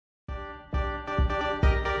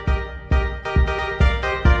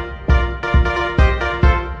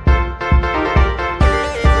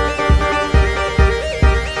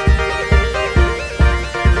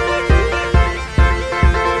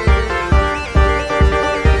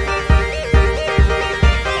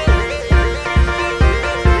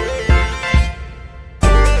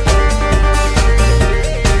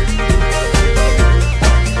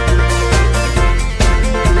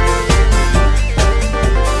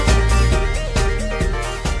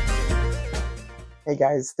Hey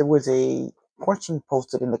guys, there was a question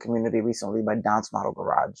posted in the community recently by Don's Model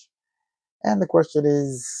Garage. And the question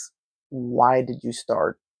is, why did you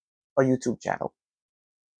start a YouTube channel?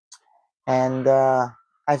 And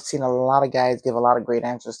I've seen a lot of guys give a lot of great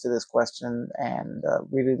answers to this question and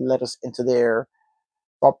really let us into their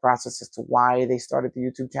thought process as to why they started the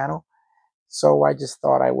YouTube channel. So I just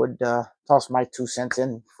thought I would toss my 2 cents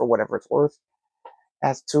in for whatever it's worth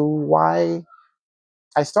as to why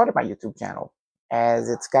I started my YouTube channel, as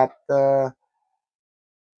it's got a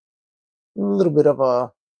little bit of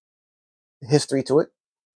a history to it.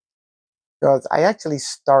 Because I actually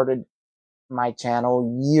started my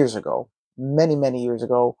channel years ago, many, many years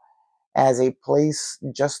ago, as a place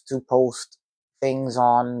just to post things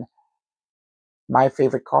on my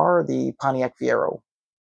favorite car, the Pontiac Fiero,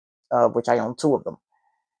 which I own two of them.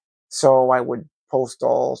 So I would post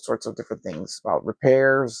all sorts of different things about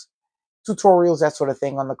repairs, tutorials, that sort of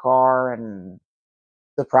thing on the car, and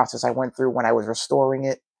the process I went through when I was restoring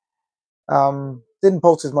it. Didn't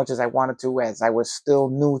post as much as I wanted to, as I was still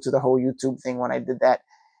new to the whole YouTube thing when I did that,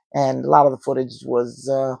 and a lot of the footage was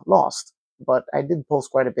lost. But I did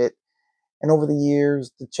post quite a bit, and over the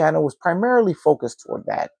years, the channel was primarily focused toward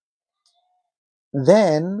that.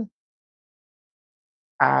 Then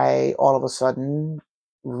I all of a sudden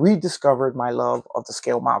rediscovered my love of the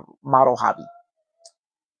scale model hobby.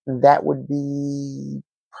 That would be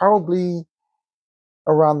probably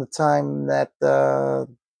around the time that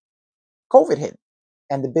COVID hit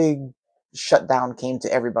and the big shutdown came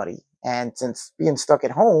to everybody. And since being stuck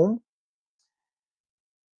at home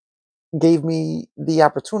gave me the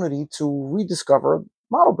opportunity to rediscover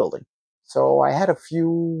model building. So I had a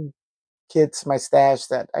few kits, my stash,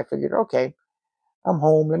 that I figured, okay, I'm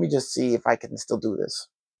home. Let me just see if I can still do this.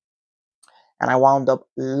 And I wound up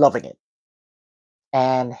loving it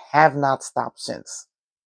and have not stopped since.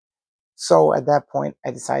 So at that point,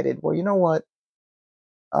 I decided, well, you know what?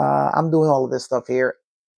 I'm doing all of this stuff here.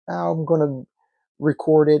 I'm going to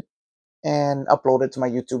record it and upload it to my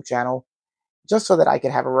YouTube channel just so that I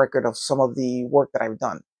could have a record of some of the work that I've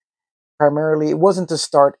done. Primarily, it wasn't to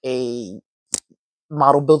start a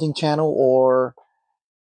model building channel or,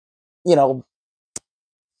 you know,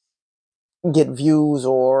 get views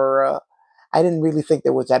or I didn't really think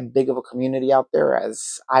there was that big of a community out there,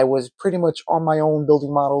 as I was pretty much on my own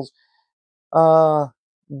building models. Uh,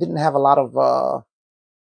 didn't have a lot of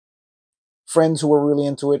friends who were really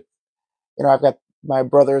into it. I've got my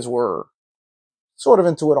brothers were sort of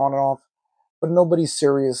into it on and off, but nobody's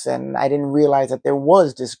serious. And I didn't realize that there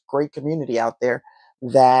was this great community out there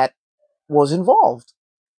that was involved.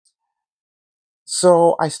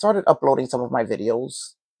 So I started uploading some of my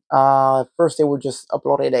videos. First, they were just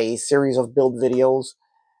uploaded a series of build videos,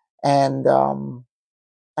 and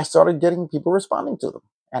I started getting people responding to them,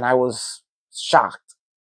 and I was shocked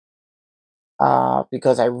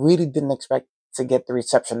because I really didn't expect to get the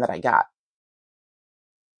reception that I got.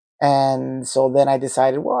 And so then I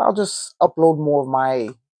decided, well, I'll just upload more of my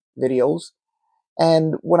videos.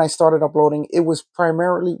 And when I started uploading, it was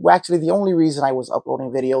primarily, well, actually, the only reason I was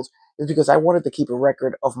uploading videos is because I wanted to keep a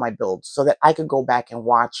record of my builds so that I could go back and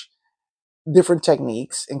watch different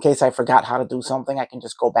techniques in case I forgot how to do something. I can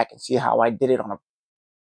just go back and see how I did it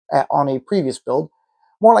on a previous build.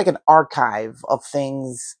 More like an archive of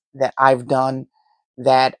things that I've done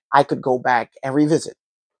that I could go back and revisit.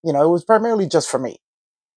 It was primarily just for me.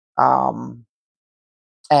 Um,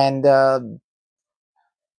 and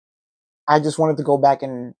I just wanted to go back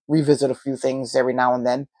and revisit a few things every now and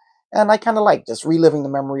then. And I kind of like just reliving the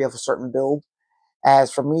memory of a certain build.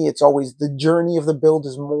 As for me, it's always the journey of the build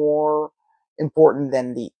is more important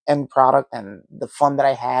than the end product and the fun that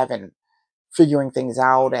I have and figuring things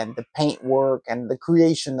out and the paint work and the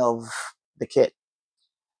creation of the kit.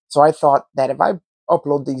 So I thought that if I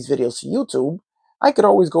upload these videos to YouTube, I could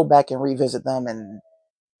always go back and revisit them and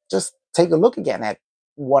just take a look again at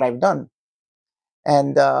what I've done.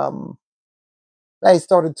 And I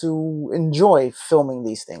started to enjoy filming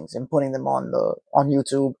these things and putting them on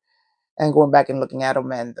YouTube and going back and looking at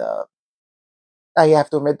them. And I have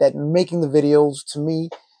to admit that making the videos to me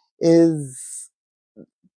is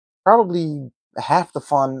probably half the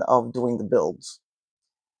fun of doing the builds.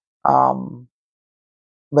 Um,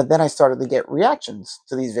 but then I started to get reactions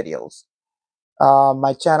to these videos.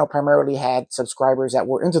 My channel primarily had subscribers that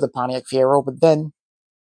were into the Pontiac Fiero, but then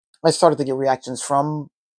I started to get reactions from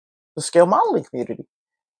the scale modeling community.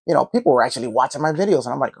 People were actually watching my videos,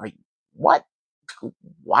 and I'm like, "Wait, what?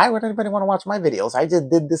 Why would anybody want to watch my videos? I just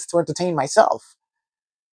did this to entertain myself."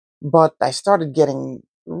 But I started getting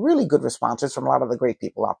really good responses from a lot of the great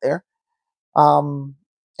people out there. Um,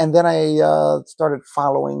 and then I started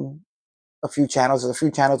following a few channels. There's a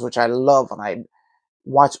few channels which I love, and I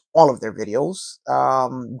watch all of their videos.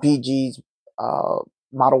 BG's uh,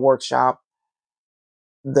 Model Workshop,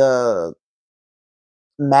 the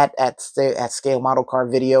Matt at Scale Model Car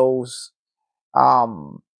videos.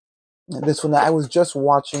 Um, this one that I was just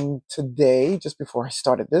watching today, just before I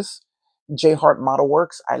started this, J Hart Model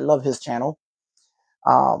Works. I love his channel,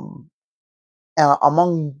 um,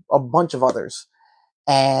 among a bunch of others.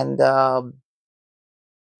 And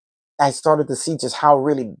I started to see just how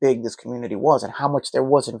really big this community was and how much there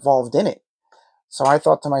was involved in it. So I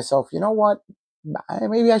thought to myself, you know what?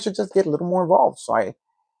 Maybe I should just get a little more involved. So I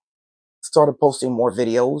started posting more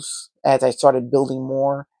videos as I started building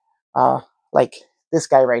more, uh, like this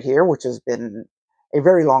guy right here, which has been a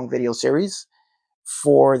very long video series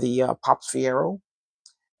for the Pops Fiero.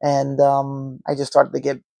 And I just started to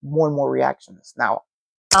get more and more reactions. Now,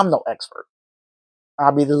 I'm no expert.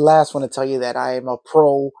 I'll be the last one to tell you that I am a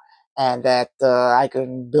pro and that I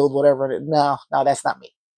can build whatever. No, no, that's not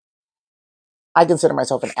me. I consider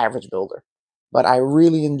myself an average builder, but I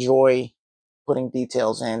really enjoy putting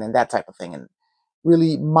details in and that type of thing, and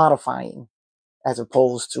really modifying as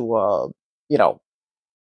opposed to, you know,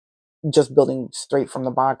 just building straight from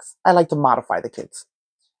the box. I like to modify the kits.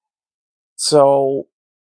 So,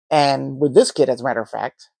 and with this kit, as a matter of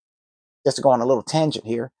fact, just to go on a little tangent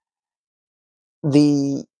here,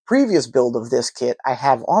 the previous build of this kit I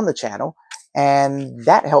have on the channel, and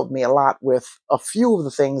that helped me a lot with a few of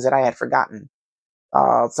the things that I had forgotten.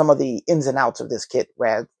 Some of the ins and outs of this kit,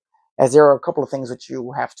 as there are a couple of things that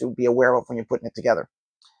you have to be aware of when you're putting it together.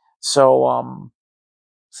 So,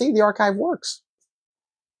 see, the archive works.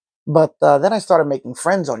 But then I started making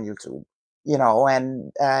friends on YouTube,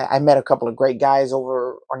 and I met a couple of great guys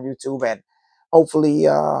over on YouTube, and hopefully,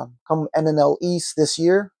 come NNL East this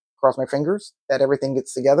year, cross my fingers that everything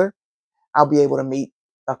gets together, I'll be able to meet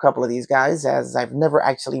a couple of these guys, as I've never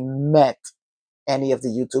actually met any of the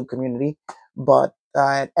YouTube community. But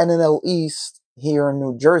at NNL East here in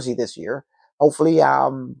New Jersey this year, hopefully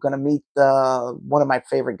I'm going to meet one of my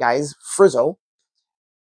favorite guys, Frizzo.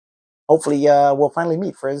 Hopefully we'll finally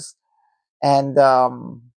meet Frizz and a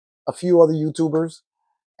few other YouTubers,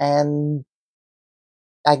 and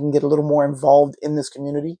I can get a little more involved in this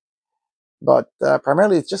community. But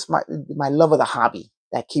primarily it's just my love of the hobby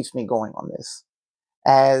that keeps me going on this.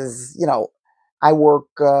 As you know, I work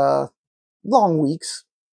long weeks,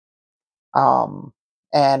 um,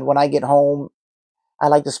 and when I get home, I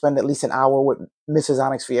like to spend at least an hour with Mrs.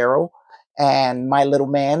 Onyx Fiero and my little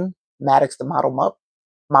man, Maddox the model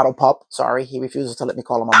pup. Sorry, he refuses to let me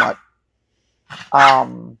call him a mutt.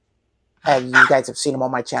 As you guys have seen him on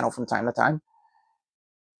my channel from time to time.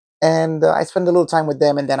 And I spend a little time with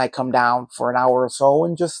them, and then I come down for an hour or so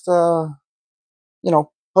and just, putz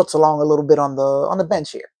along a little bit on the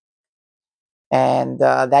bench here. And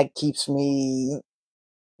that keeps me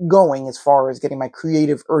going as far as getting my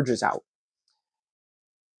creative urges out.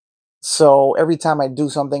 So every time I do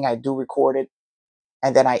something, I do record it,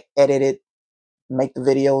 and then I edit it, make the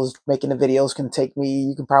videos. Making the videos can take me,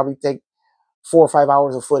 you can probably take 4 or 5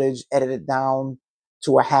 hours of footage, edit it down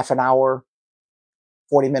to a half an hour,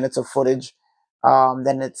 40 minutes of footage.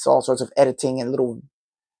 Then it's all sorts of editing and little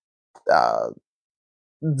uh,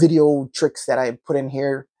 video tricks that I put in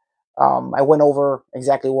here. I went over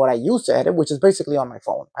exactly what I use to edit, which is basically on my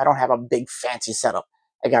phone. I don't have a big fancy setup.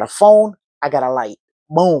 I got a phone, I got a light.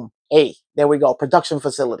 Boom. Hey, there we go. Production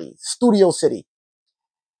facility, Studio City.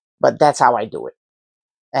 But that's how I do it.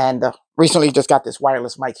 And recently just got this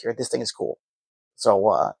wireless mic here. This thing is cool.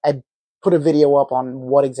 So I put a video up on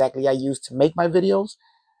what exactly I use to make my videos,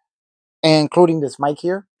 including this mic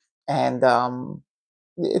here. And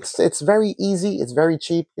it's very easy. It's very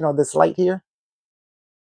cheap. This light here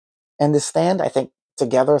and this stand, I think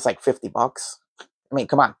together it's like $50. I mean,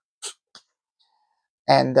 come on.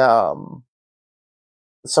 And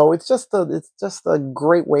so it's just a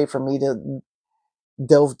great way for me to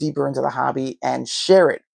delve deeper into the hobby and share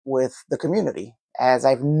it with the community, as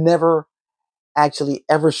I've never actually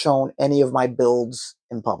ever shown any of my builds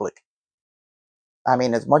in public. I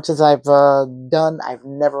mean, as much as I've done, I've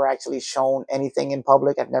never actually shown anything in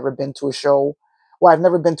public. I've never been to a show. Well, I've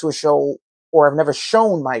never been to a show, or I've never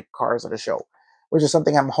shown my cars at a show, which is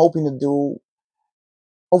something I'm hoping to do.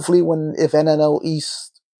 Hopefully, if NNL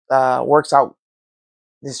East works out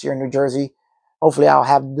this year in New Jersey, hopefully I'll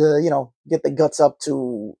have get the guts up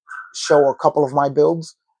to show a couple of my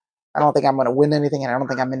builds. I don't think I'm going to win anything, and I don't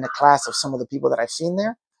think I'm in the class of some of the people that I've seen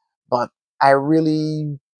there, but I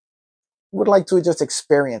really would like to just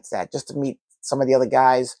experience that, just to meet some of the other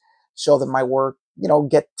guys, show them my work,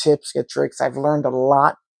 get tips, get tricks. I've learned a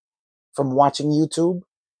lot from watching YouTube,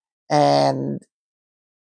 And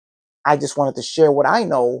I just wanted to share what I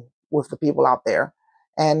know with the people out there,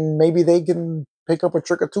 and maybe they can pick up a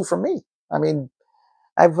trick or two from me. I mean,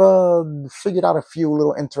 I've figured out a few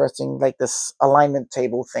little interesting, like this alignment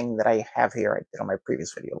table thing that I have here. I did on my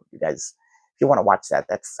previous video. You guys, if you want to watch that,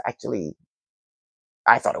 that's actually,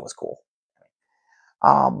 I thought it was cool.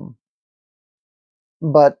 Um,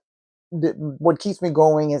 but what keeps me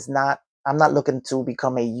going is not, I'm not looking to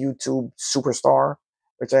become a YouTube superstar,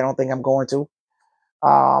 which I don't think I'm going to.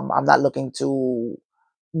 I'm not looking to,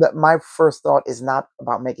 my first thought is not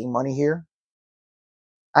about making money here.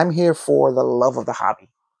 I'm here for the love of the hobby.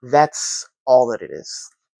 That's all that it is.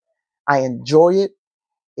 I enjoy it.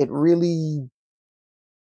 It really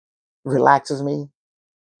relaxes me.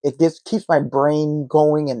 It keeps my brain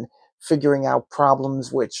going and figuring out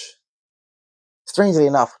problems, which, strangely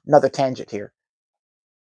enough, another tangent here.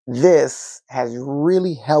 This has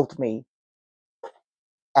really helped me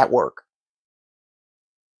at work.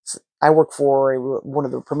 I work for one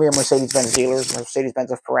of the premier Mercedes-Benz dealers,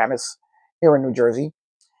 Mercedes-Benz of Paramus, here in New Jersey.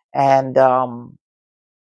 And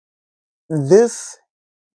this,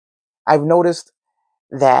 I've noticed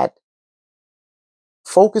that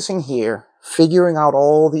focusing here, figuring out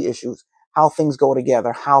all the issues, how things go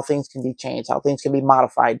together, how things can be changed, how things can be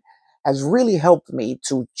modified, has really helped me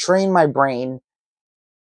to train my brain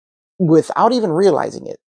without even realizing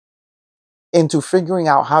it into figuring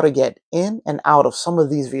out how to get in and out of some of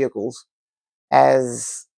these vehicles,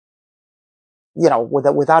 as you know,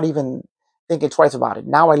 without even thinking twice about it.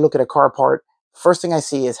 Now I look at a car part, first thing I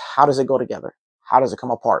see is, how does it go together? How does it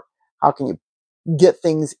come apart? How can you get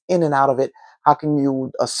things in and out of it? How can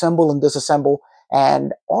you assemble and disassemble?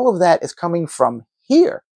 And all of that is coming from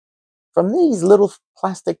here, from these little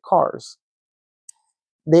plastic cars.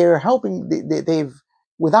 They're helping, they've,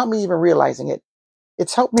 without me even realizing it,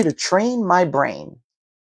 it's helped me to train my brain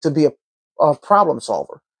to be a problem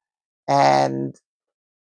solver. And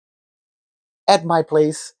at my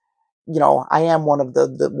place, you know, I am one of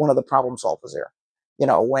the one of the problem solvers there. You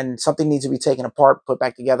know, when something needs to be taken apart, put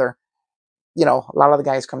back together, you know, a lot of the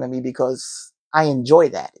guys come to me because I enjoy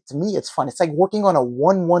that. To me, it's fun. It's like working on a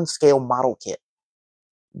 1/1 scale model kit.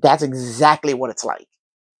 That's exactly what it's like,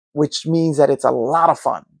 which means that it's a lot of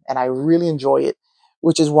fun and I really enjoy it,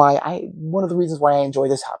 which is why one of the reasons why I enjoy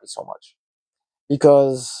this hobby so much,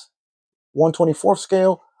 because 1/24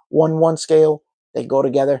 scale, 1/1 scale, they go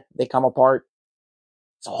together, they come apart.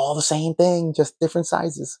 It's all the same thing, just different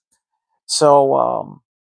sizes. So,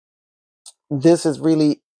 this is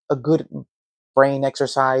really a good brain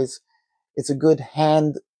exercise. It's a good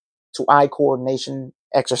hand to eye coordination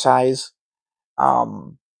exercise.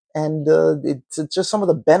 Um, and it's just some of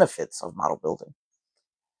the benefits of model building.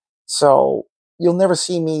 So you'll never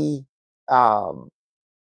see me um,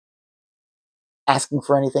 asking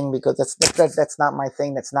for anything, because that's not my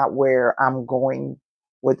thing. That's not where I'm going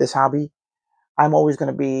with this hobby. I'm always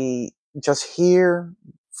going to be just here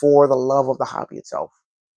for the love of the hobby itself.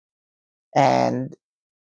 And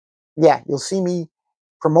yeah, you'll see me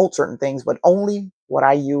promote certain things, but only what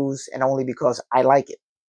I use and only because I like it.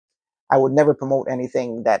 I would never promote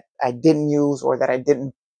anything that I didn't use or that I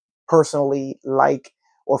didn't personally like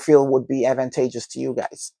or feel would be advantageous to you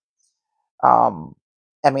guys. Um,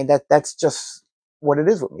 I mean, that's just what it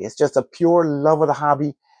is with me. It's just a pure love of the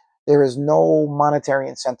hobby. There is no monetary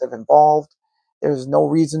incentive involved. There's no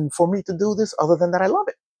reason for me to do this other than that I love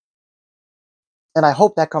it. And I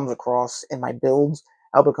hope that comes across in my builds.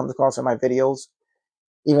 I hope it comes across in my videos,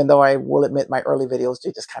 even though I will admit my early videos,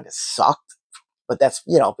 they just kind of sucked. But that's,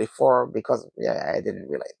 you know, before, because yeah, I didn't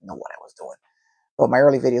really know what I was doing. But my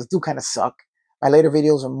early videos do kind of suck. My later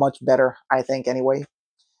videos are much better, I think, anyway.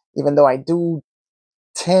 Even though I do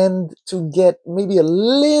tend to get maybe a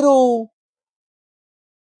little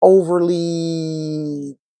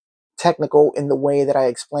overly technical in the way that I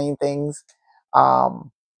explain things.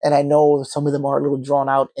 And I know some of them are a little drawn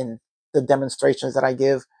out in the demonstrations that I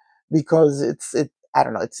give, because I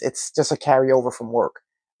don't know, it's just a carryover from work.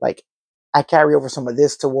 Like, I carry over some of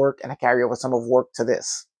this to work, and I carry over some of work to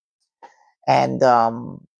this. And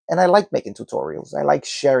I like making tutorials. I like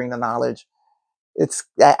sharing the knowledge.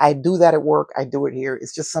 I do that at work. I do it here.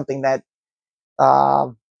 It's just something that uh,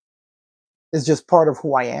 is just part of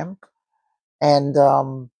who I am. And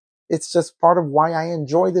it's just part of why I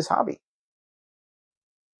enjoy this hobby.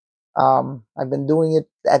 I've been doing it.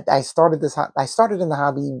 I started I started in the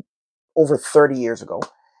hobby over 30 years ago.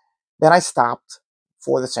 Then I stopped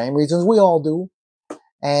for the same reasons we all do.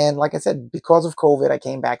 And like I said, because of COVID, I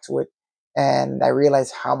came back to it, and I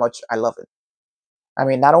realized how much I love it. I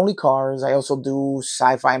mean, not only cars, I also do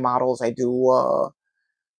sci-fi models. I do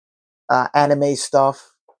anime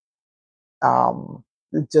stuff.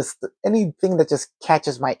 Just anything that just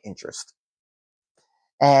catches my interest.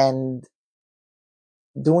 And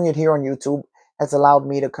doing it here on YouTube has allowed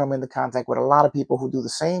me to come into contact with a lot of people who do the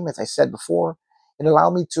same. As I said before, it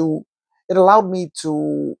allowed me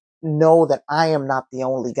to know that I am not the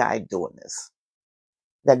only guy doing this.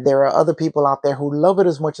 That there are other people out there who love it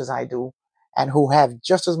as much as I do and who have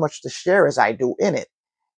just as much to share as I do in it.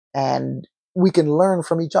 And we can learn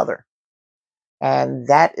from each other. And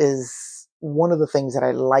that is one of the things that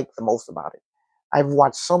I like the most about it. I've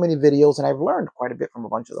watched so many videos and I've learned quite a bit from a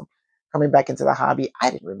bunch of them. Coming back into the hobby, I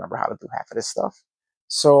didn't remember how to do half of this stuff.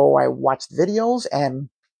 So I watched videos, and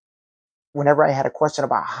whenever I had a question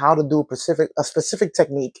about how to do a specific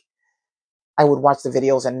technique, I would watch the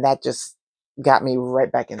videos, and that just got me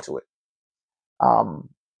right back into it.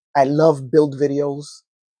 I love build videos.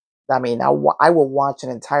 I mean, I will watch an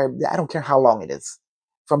entire, I don't care how long it is.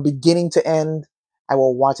 From beginning to end, I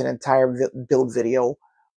will watch an entire build video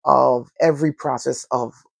of every process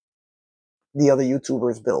of the other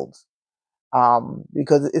YouTubers' builds.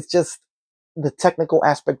 Because it's just, the technical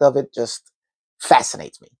aspect of it just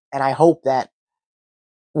fascinates me. And I hope that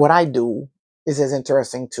what I do is as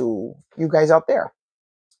interesting to you guys out there.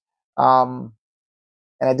 And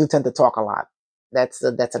I do tend to talk a lot. That's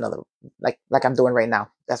another, like I'm doing right now.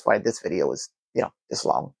 That's why this video is, this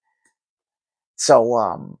long.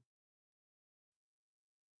 So,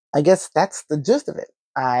 I guess that's the gist of it.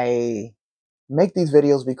 I make these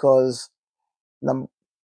videos because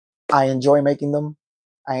I enjoy making them.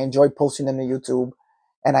 I enjoy posting them to YouTube,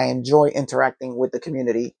 and I enjoy interacting with the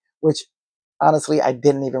community, which honestly, I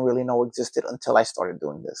didn't even really know existed until I started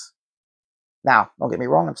doing this. Now, don't get me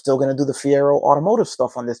wrong, I'm still going to do the Fiero automotive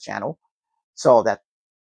stuff on this channel, so that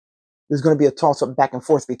there's going to be a toss-up back and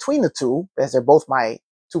forth between the two, as they're both my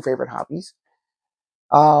two favorite hobbies.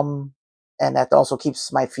 And that also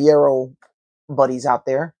keeps my Fiero buddies out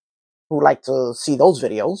there who like to see those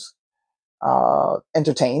videos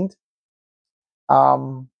entertained.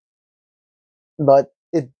 But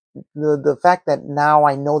the fact that now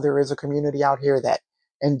I know there is a community out here that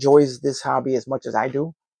enjoys this hobby as much as I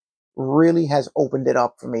do really has opened it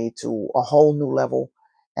up for me to a whole new level,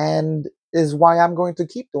 and is why I'm going to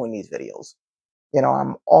keep doing these videos.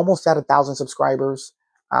 I'm almost at 1,000 subscribers.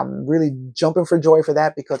 I'm really jumping for joy for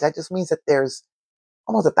that, because that just means that there's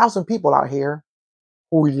almost 1,000 people out here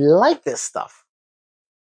who like this stuff,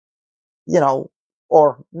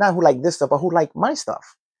 or not who like this stuff, but who like my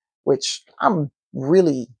stuff, which I'm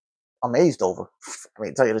really amazed over. I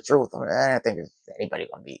mean, to tell you the truth, I don't think anybody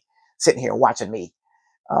gonna be sitting here watching me,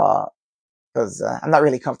 because I'm not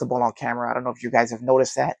really comfortable on camera. I don't know if you guys have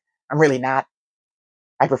noticed that. I'm really not.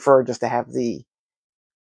 I prefer just to have the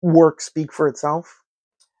work speak for itself.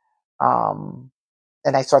 And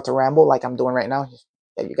I start to ramble like I'm doing right now.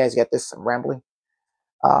 Yeah, you guys get this? I'm rambling.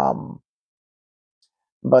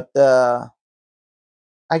 But I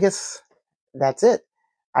guess that's it.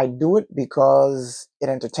 I do it because it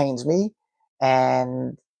entertains me,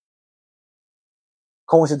 and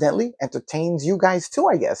coincidentally entertains you guys too,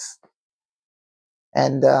 I guess.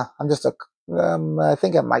 And I'm just I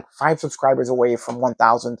think I'm like 5 subscribers away from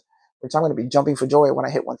 1,000, which I'm going to be jumping for joy when I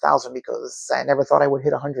hit 1,000, because I never thought I would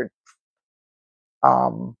hit 100.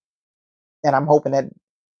 And I'm hoping that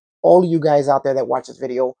all of you guys out there that watch this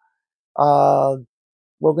video will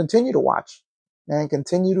continue to watch and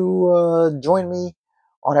continue to join me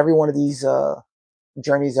on every one of these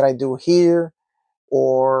journeys that I do here,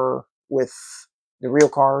 or with the real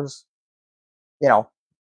cars,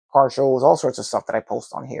 car shows, all sorts of stuff that I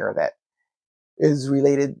post on here that is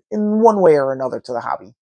related in one way or another to the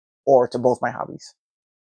hobby, or to both my hobbies.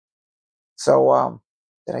 So,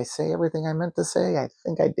 did I say everything I meant to say? I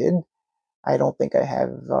think I did. I don't think I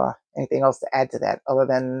have anything else to add to that, other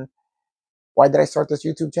than, why did I start this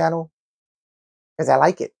YouTube channel? Because I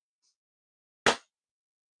like it.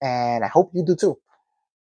 And I hope you do too.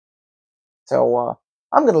 So,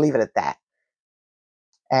 I'm going to leave it at that.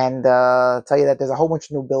 And tell you that there's a whole bunch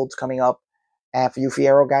of new builds coming up. And for you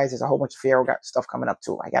Fiero guys, there's a whole bunch of Fiero stuff coming up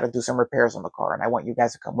too. I got to do some repairs on the car, and I want you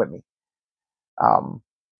guys to come with me. I'm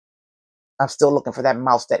still looking for that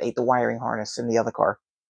mouse that ate the wiring harness in the other car.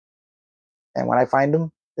 And when I find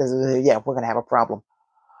them, yeah, we're going to have a problem.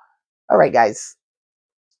 All right, guys.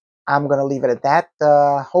 I'm going to leave it at that.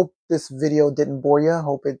 Hope this video didn't bore you.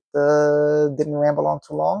 Hope it didn't ramble on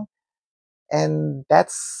too long. And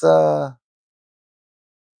that's my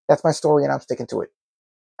story, and I'm sticking to it.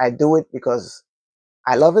 I do it because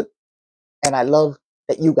I love it, and I love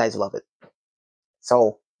that you guys love it.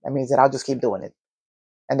 So that means that I'll just keep doing it.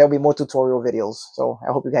 And there'll be more tutorial videos. So I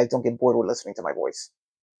hope you guys don't get bored with listening to my voice.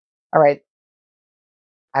 All right.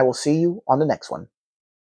 I will see you on the next one.